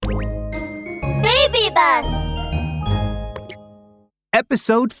Baby Bus!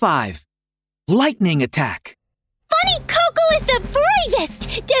 Episode 5. Lightning Attack. Bunny Coco is the bravest,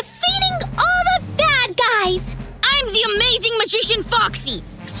 defeating all the bad guys! I'm the amazing magician Foxie!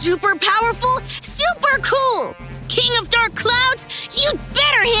 Super powerful, super cool! King of dark clouds, you'd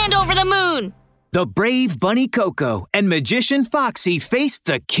better hand over the moon! The brave Bunny Coco and magician Foxie faced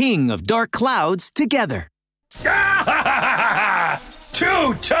the king of dark clouds together.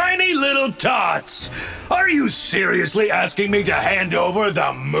 Two tiny little tots! Are you seriously asking me to hand over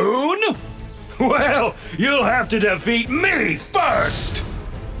the moon? Well, you'll have to defeat me first!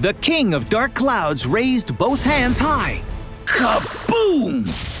 The king of dark clouds raised both hands high. Kaboom!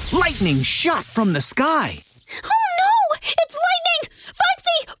 Lightning shot from the sky. Oh no! It's lightning!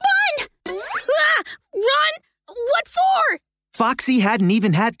 Foxie, run! Ah, run? What for? Foxie hadn't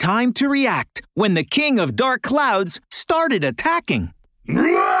even had time to react when the king of dark clouds started attacking.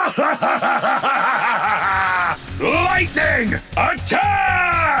 Lightning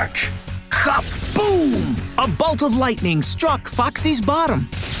attack! Kaboom! A bolt of lightning struck Foxie's bottom.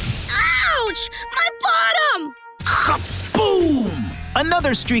 Ouch! My bottom! Kaboom!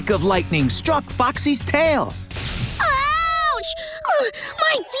 Another streak of lightning struck Foxie's tail. Ouch!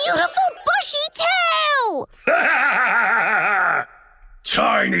 My beautiful bushy tail!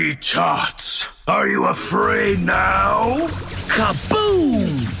 Tiny tots, are you afraid now? Kaboom!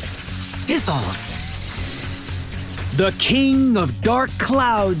 Sizzles! The king of dark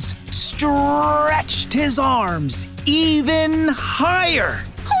clouds stretched his arms even higher.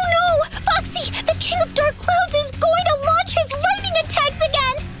 Oh no! Foxie, the king of dark clouds is going to launch his lightning attacks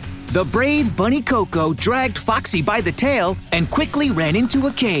again! The brave Bunny Coco dragged Foxie by the tail and quickly ran into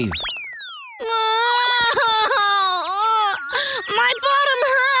a cave. My bottom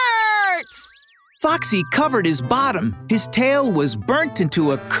hurts! Foxie covered his bottom. His tail was burnt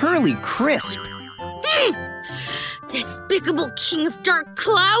into a curly crisp. Despicable king of dark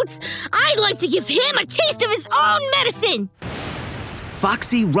clouds! I'd like to give him a taste of his own medicine!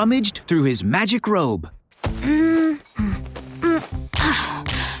 Foxie rummaged through his magic robe.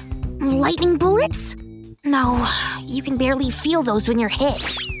 Lightning bullets? No, you can barely feel those when you're hit.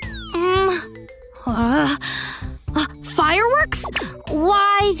 Fireworks?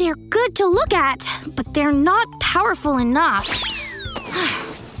 Why, they're good to look at, but they're not powerful enough.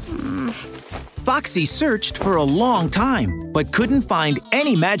 Foxie searched for a long time, but couldn't find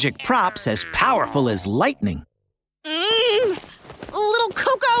any magic props as powerful as lightning. Little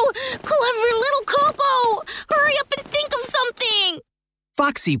Coco! Clever little Coco! Hurry up and think of something!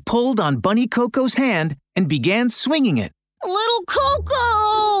 Foxie pulled on Bunny Coco's hand and began swinging it. Little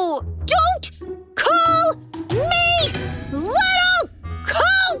Coco! Don't call me Little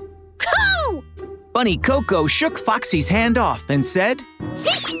Coco! Bunny Coco shook Foxie's hand off and said,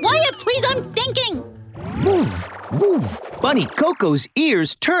 Be quiet, please, I'm thinking. Woof, woof. Bunny Coco's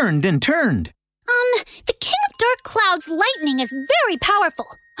ears turned and turned. The king of dark clouds' lightning is very powerful.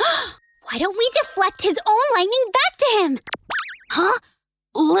 Why don't we deflect his own lightning back to him? Huh?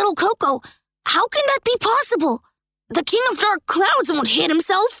 Little Coco, how can that be possible? The king of dark clouds won't hit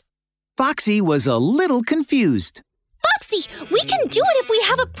himself. Foxie was a little confused. Foxie, we can do it if we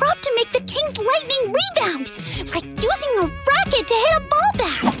have a prop to make the king's lightning rebound, like using a racket to hit a ball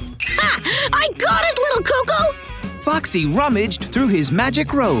bat. Ha! I got it, little Coco! Foxie rummaged through his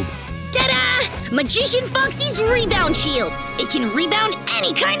magic robe. Ta-da! Magician Foxie's rebound shield. It can rebound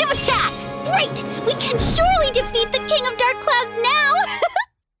any kind of attack. Great! We can surely defeat the king of dark clouds now!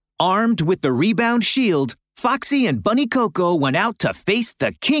 Armed with the rebound shield, Foxie and Bunny Coco went out to face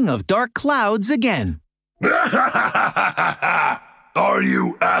the king of dark clouds again. Are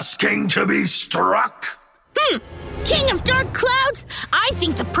you asking to be struck? King of dark clouds, I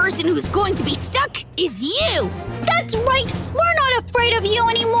think the person who's going to be stuck is you. That's right! We're not afraid of you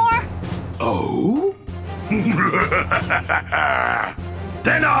anymore! Oh?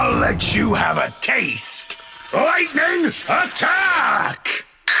 Then I'll let you have a taste. Lightning attack!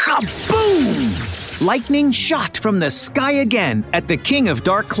 Kaboom! Lightning shot from the sky again at the king of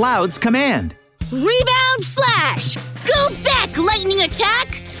dark clouds' command. Rebound flash! Go back, lightning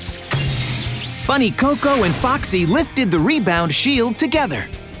attack! Bunny Coco and Foxie lifted the rebound shield together.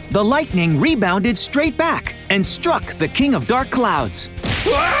 The lightning rebounded straight back and struck the king of dark clouds.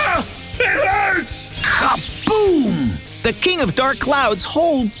 Ah! It hurts! Kaboom! The king of dark clouds'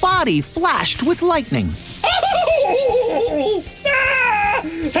 whole body flashed with lightning. Oh! Ah!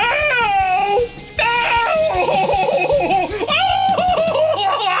 Help! Oh!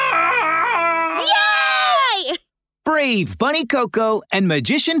 Yay! Brave Bunny Coco and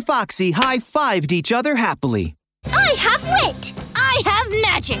magician Foxie high-fived each other happily. I have wit! I have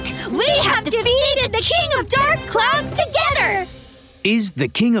magic! We have defeated the King of Dark Clouds together! Is the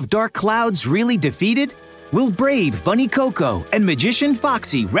King of Dark Clouds really defeated? Will brave Bunny Coco and magician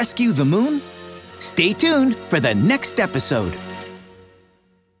Foxie rescue the moon? Stay tuned for the next episode.